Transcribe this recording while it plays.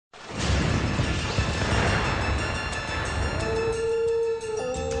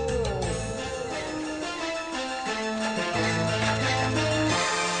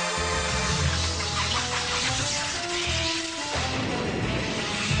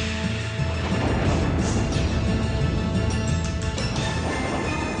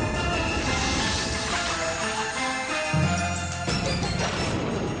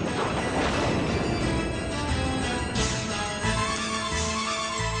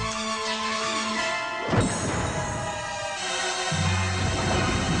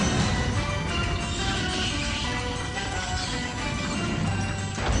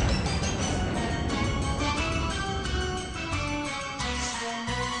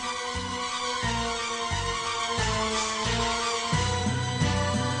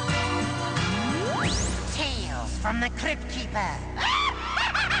the Cryptkeeper.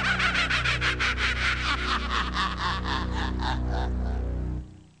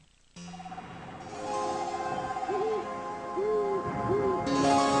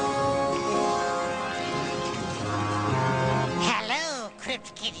 Hello,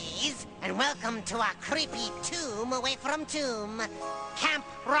 Crypt Kitties, and welcome to our creepy tomb away from tomb, Camp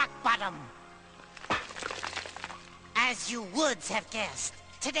Rock Bottom. As you woods have guessed,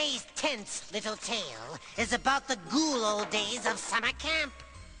 today's tense little tale is about the ghoul old days of summer camp.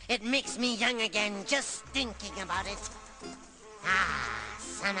 It makes me young again just thinking about it. Ah,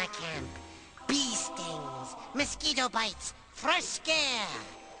 summer camp. Bee stings, mosquito bites, fresh scare,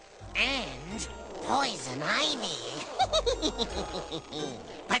 and poison ivy.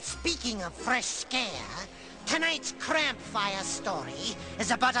 But speaking of fresh scare, tonight's campfire story is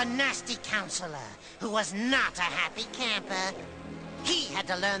about a nasty counselor who was not a happy camper. He had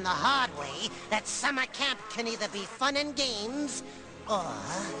to learn the hard way that summer camp can either be fun and games or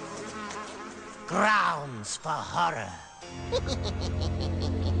grounds for horror.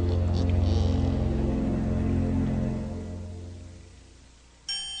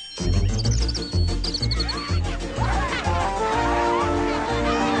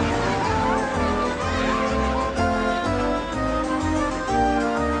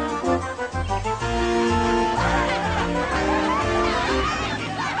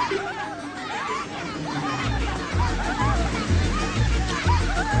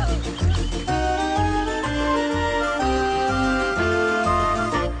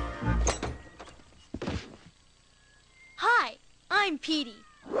 Hi, I'm Petey.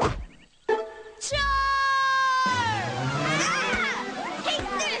 Charge! Ah! Take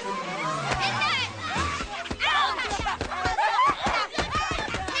this! And that! Ouch!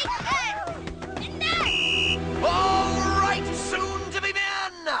 Take that! And that! All right, soon-to-be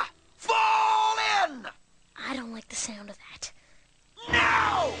men! Fall in! I don't like the sound of that.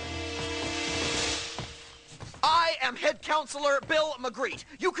 Now! I am Head Counselor Bill Magritte.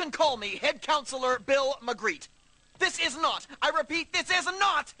 You can call me Head Counselor Bill Magritte. This is not, I repeat, this is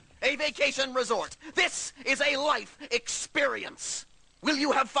not a vacation resort. This is a life experience. Will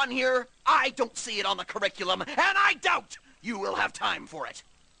you have fun here? I don't see it on the curriculum, and I doubt you will have time for it.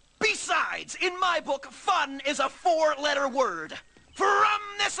 Besides, in my book, fun is a 4-letter word. From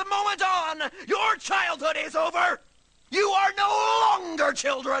this moment on, your childhood is over. You are no longer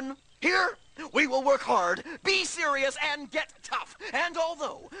children. Here, we will work hard, be serious, and get tough. And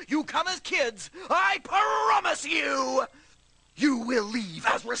although you come as kids, I promise you, you will leave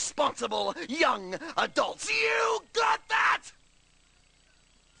as responsible young adults. You got that?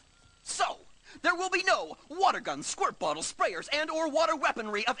 So, there will be no water guns, squirt bottles, sprayers, and/or water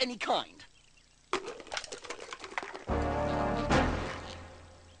weaponry of any kind.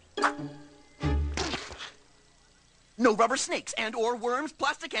 No rubber snakes and/or worms,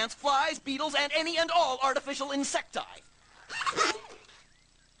 plastic ants, flies, beetles, and any and all artificial insecti.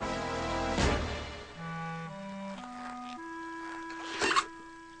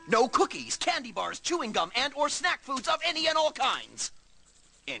 No cookies, candy bars, chewing gum, and/or snack foods of any and all kinds.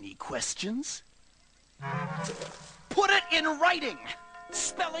 Any questions? Put it in writing.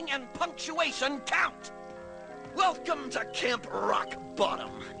 Spelling and punctuation count. Welcome to Camp Rock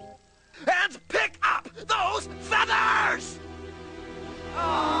Bottom. And pick up those feathers!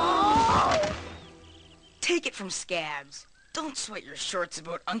 Oh! Take it from Scabs. Don't sweat your shorts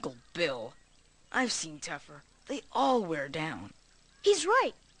about Uncle Bill. I've seen tougher. They all wear down. He's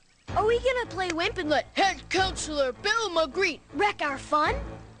right. Are we gonna play wimp and let Head Counselor Bill Magritte wreck our fun?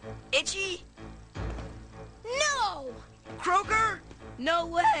 Itchy? No! Croaker? No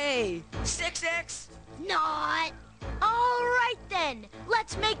way! 6X? Not. All right then.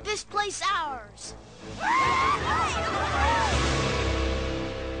 Let's make this place ours.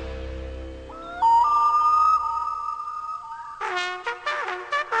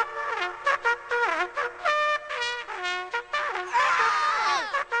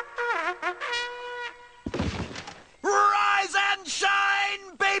 Rise and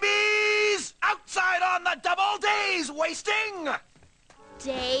shine, babies! Outside on the double days wasting!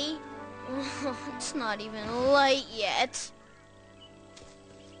 Day? It's not even light yet.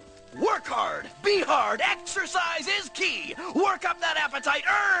 Work hard, be hard, exercise is key. Work up that appetite,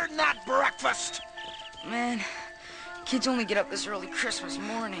 earn that breakfast. Man, kids only get up this early Christmas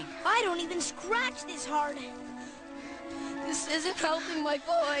morning. I don't even scratch this hard. This isn't helping my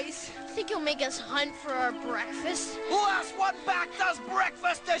boys. Think you'll make us hunt for our breakfast? Last one back does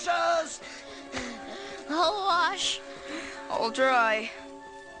breakfast dishes. I'll wash. All dry.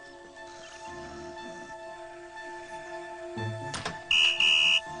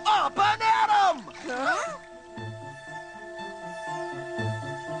 Up and at 'em! Huh?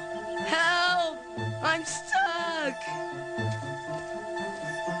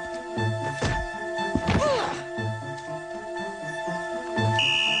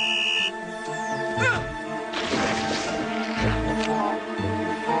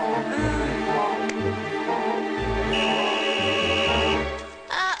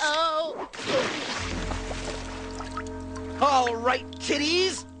 All right,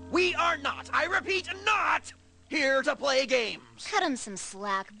 kiddies. We are not, I repeat, not here to play games. Cut him some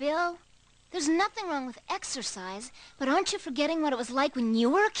slack, Bill. There's nothing wrong with exercise, but aren't you forgetting what it was like when you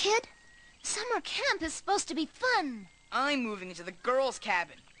were a kid? Summer camp is supposed to be fun. I'm moving into the girls'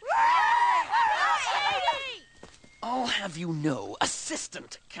 cabin. I'll have you know,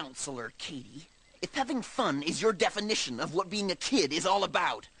 Assistant Counselor Katie, if having fun is your definition of what being a kid is all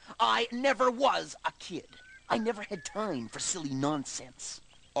about, I never was a kid. I never had time for silly nonsense.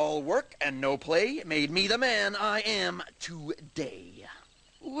 All work and no play made me the man I am today.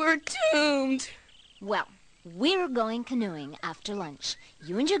 We're doomed. Well, we're going canoeing after lunch.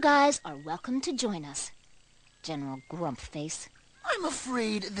 You and your guys are welcome to join us. General Grumpface. I'm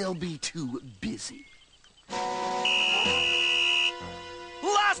afraid they'll be too busy.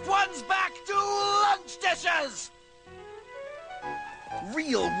 Last one's back to lunch dishes!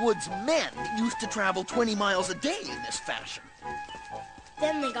 Real woods men used to travel 20 miles a day in this fashion.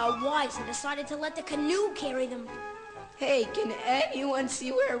 Then they got wise and decided to let the canoe carry them. Hey, can anyone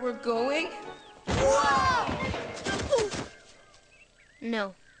see where we're going?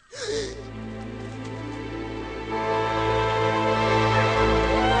 No.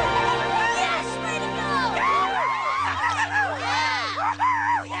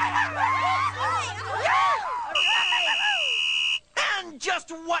 And just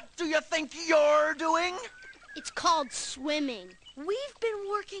what do you think you're doing? It's called swimming. We've been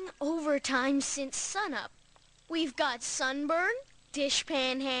working overtime since sunup. We've got sunburn,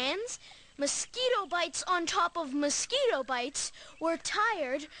 dishpan hands, mosquito bites on top of mosquito bites. We're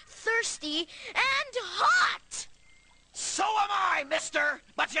tired, thirsty, and hot! So am I, mister!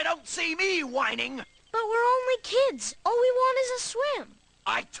 But you don't see me whining! But we're only kids. All we want is a swim.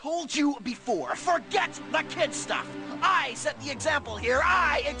 I told you before, forget the kid stuff! I set the example here.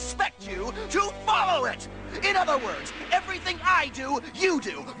 I expect you to follow it! In other words, everything I do, you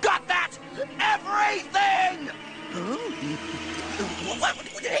do. Got that? Everything! Huh? What?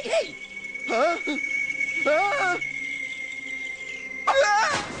 Hey! Huh? Ah!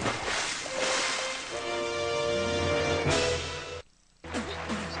 Ah!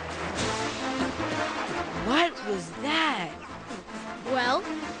 What was that? Well,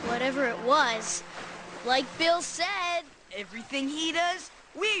 whatever it was, like Bill said, Everything he does,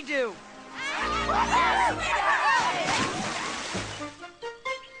 we do.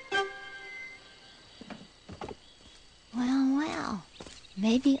 Well, well.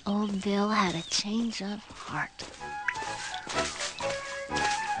 Maybe old Bill had a change of heart.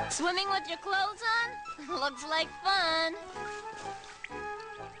 Swimming with your clothes on? Looks like fun.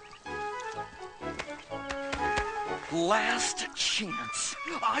 Last chance.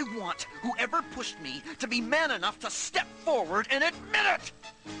 I want whoever pushed me to be man enough to step forward and admit it!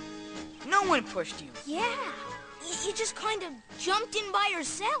 No one pushed you. Yeah, you just kind of jumped in by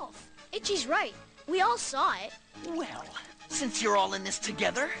yourself. Itchy's right. We all saw it. Well, since you're all in this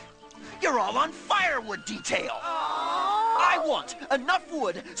together, you're all on firewood detail. I want enough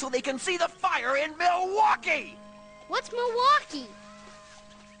wood so they can see the fire in Milwaukee! What's Milwaukee?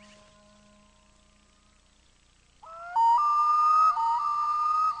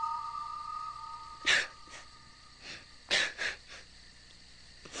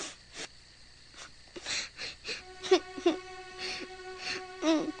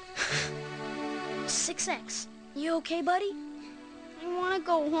 You okay, buddy? I want to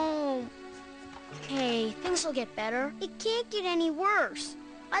go home. Hey, things will get better. It can't get any worse.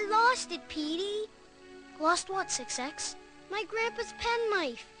 I lost it, Petey. Lost what, 6X? My grandpa's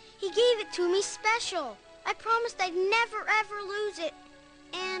penknife. He gave it to me special. I promised I'd never, ever lose it.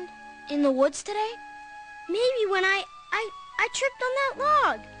 And in the woods today? Maybe when I tripped on that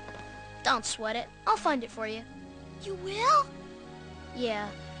log. Don't sweat it. I'll find it for you. You will? Yeah.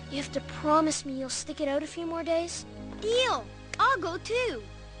 You have to promise me you'll stick it out a few more days. Deal. I'll go too.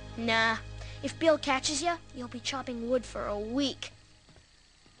 Nah. If Bill catches you, you'll be chopping wood for a week.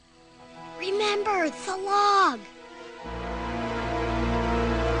 Remember, the log.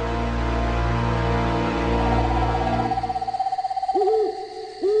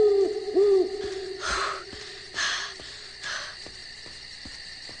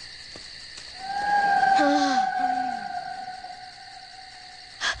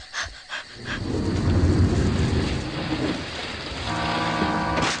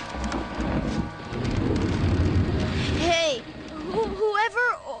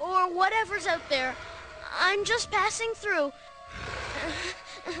 Whatever's out there, I'm just passing through.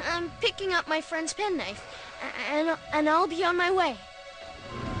 I'm picking up my friend's penknife, and I'll be on my way.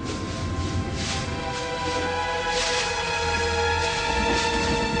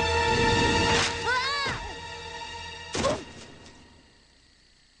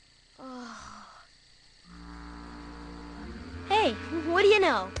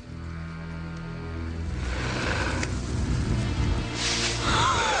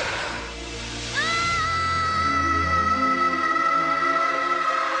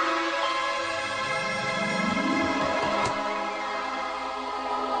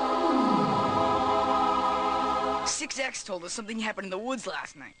 Max told us something happened in the woods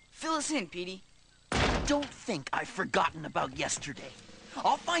last night. Fill us in, Petey. Don't think I've forgotten about yesterday.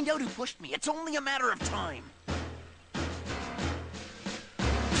 I'll find out who pushed me. It's only a matter of time.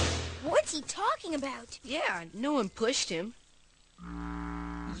 What's he talking about? Yeah, no one pushed him.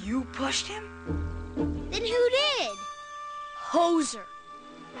 You pushed him? Then who did? Hoser.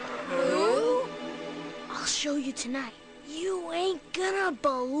 Who? I'll show you tonight. You ain't gonna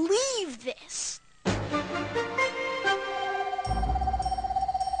believe this.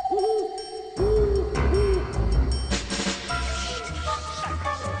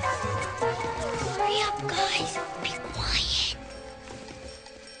 Hurry up, guys. Be quiet.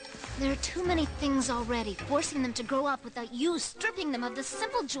 There are too many things already, forcing them to grow up without you, stripping them of the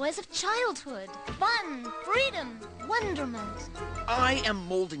simple joys of childhood. Fun, freedom, wonderment. I am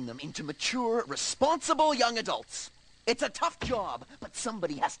molding them into mature, responsible young adults. It's a tough job, but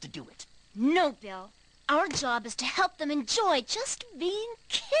somebody has to do it. No, Bill. Our job is to help them enjoy just being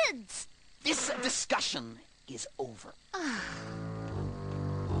kids. This discussion is over.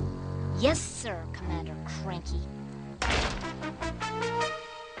 Yes, sir, Commander Cranky.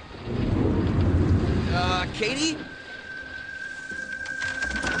 Katie?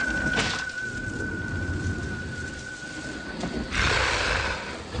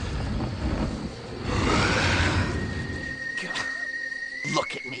 God,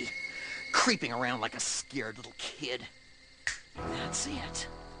 look at me, creeping around like a scared little kid. That's it.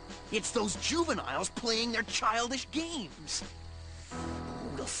 It's those juveniles playing their childish games.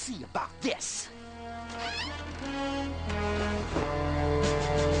 We'll see about this.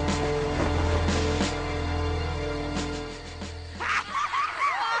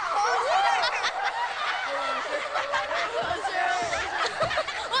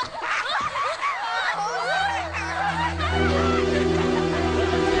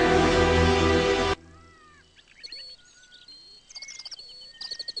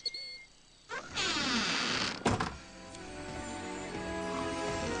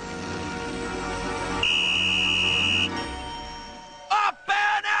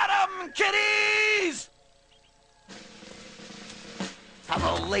 Kiddies! Have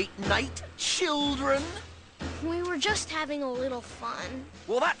a late night, children? We were just having a little fun.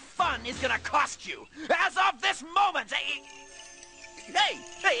 Well, that fun is gonna cost you. As of this moment, hey,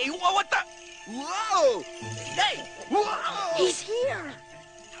 what the? Whoa! Hey, whoa! He's here.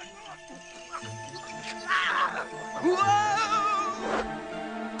 Whoa!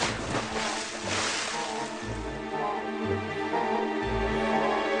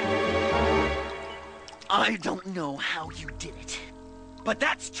 I don't know how you did it, but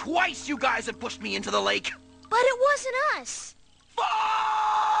that's twice you guys have pushed me into the lake. But it wasn't us.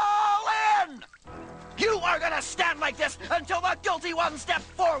 Fall in! You are gonna stand like this until the guilty ones step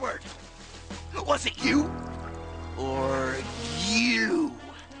forward. Was it you? Or you?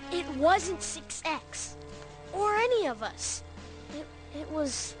 It wasn't 6X. Or any of us. It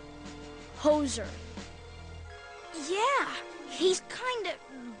was... Hoser. Yeah, he's kinda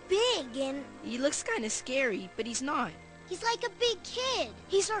big and... He looks kind of scary, but he's not. He's like a big kid.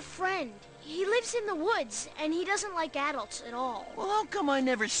 He's our friend. He lives in the woods, and he doesn't like adults at all. Well, how come I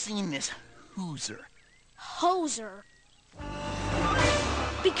never seen this Hooser? Hoser.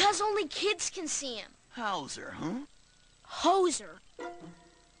 Because only kids can see him. Hauser, huh? Hoser.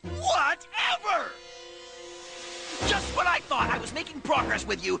 Whatever! Just when I thought I was making progress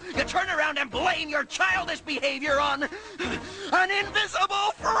with you, you turn around and blame your childish behavior on an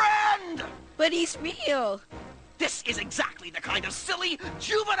invisible friend! But he's real. This is exactly the kind of silly,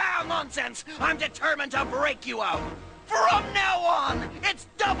 juvenile nonsense I'm determined to break you out. From now on, it's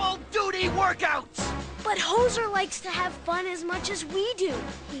double-duty workouts! But Hoser likes to have fun as much as we do.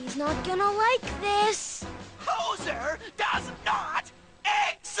 He's not gonna like this. Hoser does not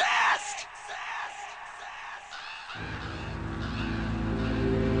exist!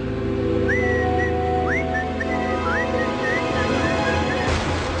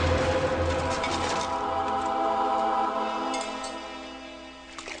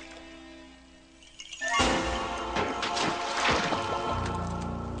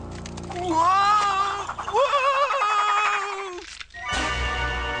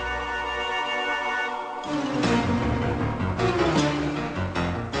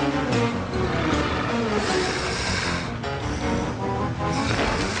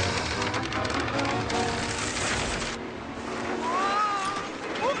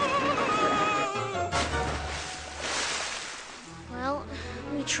 Well,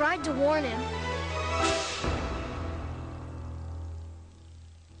 we tried to warn him.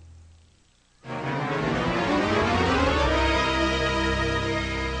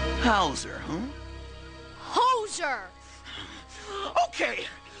 Hauser, huh? Hoser! Okay,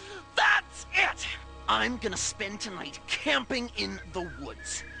 that's it! I'm gonna spend tonight camping in the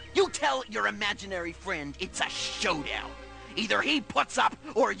woods. You tell your imaginary friend it's a showdown. Either he puts up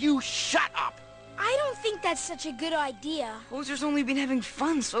or you shut up. I don't think that's such a good idea. Hoser's only been having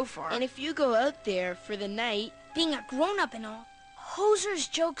fun so far. And if you go out there for the night, Being a grown-up and all, Hoser's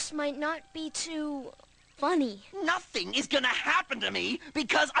jokes might not be too funny. Nothing is gonna happen to me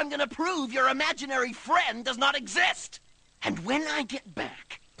because I'm gonna prove your imaginary friend does not exist. And when I get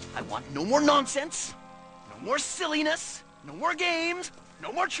back, I want no more nonsense, no more silliness, no more games,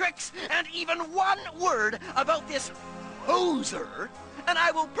 no more tricks, and even one word about this Hoser, and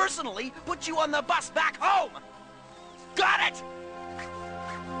I will personally put you on the bus back home. Got it?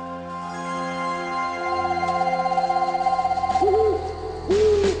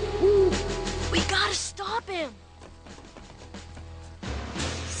 We gotta stop him.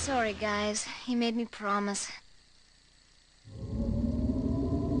 Sorry, guys. He made me promise.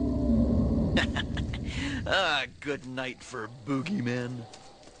 Good night for boogeymen.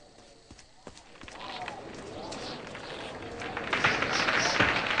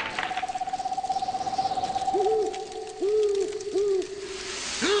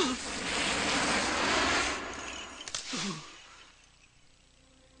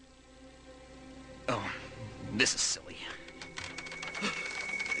 Oh, this is silly.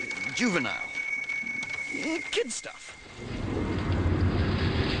 Juvenile. Kid stuff.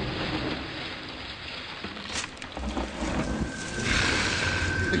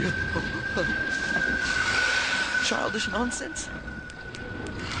 Childish nonsense.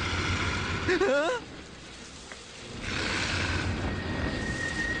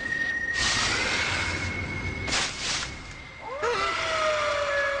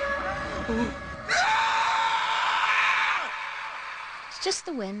 It's just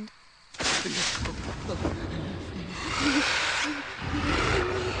the wind.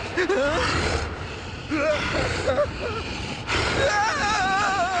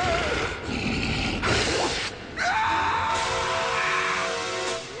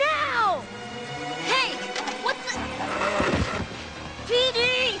 Now! Hey! What the...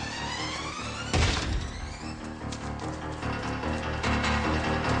 PD!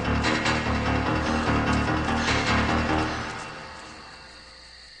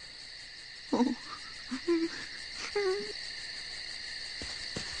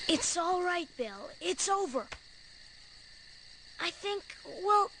 It's all right, Bill. It's over. I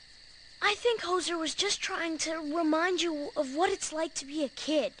think Hoser was just trying to remind you of what it's like to be a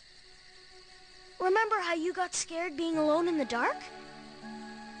kid. Remember how you got scared being alone in the dark?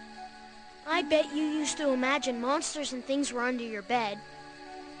 I bet you used to imagine monsters and things were under your bed.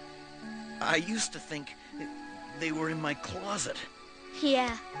 I used to think they were in my closet.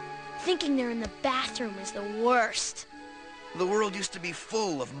 Yeah, thinking they're in the bathroom is the worst. The world used to be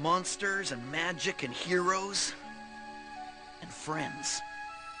full of monsters and magic and heroes and friends.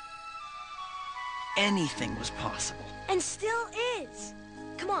 Anything was possible. And still is.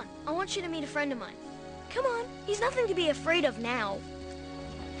 Come on, I want you to meet a friend of mine. Come on, he's nothing to be afraid of now.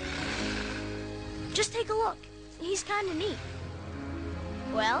 Just take a look. He's kind of neat.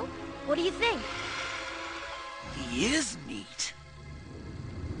 Well, what do you think? He is neat.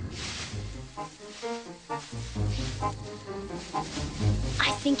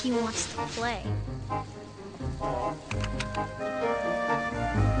 I think he wants to play.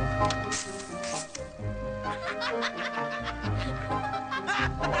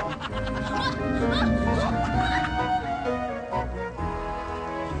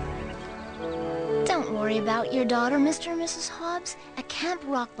 Don't worry about your daughter, Mr. and Mrs. Hobbs. At Camp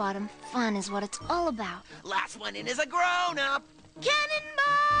Rock Bottom, fun is what it's all about. Last one in is a grown-up.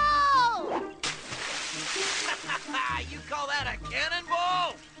 Cannonball! You call that a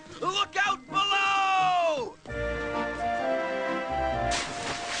cannonball? Look out below!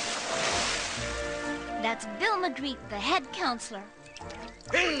 That's Bill Magritte, the head counselor.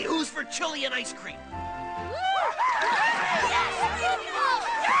 Hey, who's for chili and ice cream?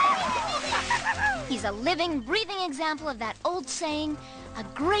 He's a living, breathing example of that old saying, a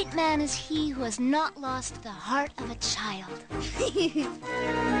great man is he who has not lost the heart of a child.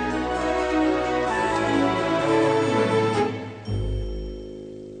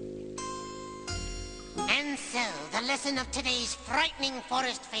 And so, the lesson of today's frightening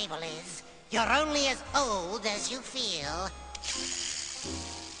forest fable is, you're only as old as you feel.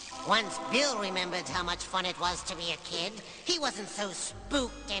 Once Bill remembered how much fun it was to be a kid, he wasn't so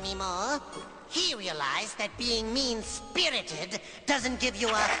spooked anymore. He realized that being mean-spirited doesn't give you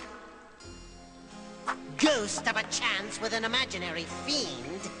a ghost of a chance with an imaginary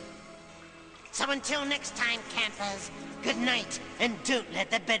fiend. So until next time, campers, Good night, and don't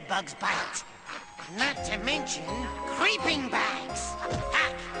let the bedbugs bite. Not to mention creeping bags.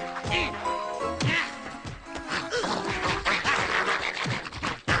 Ha!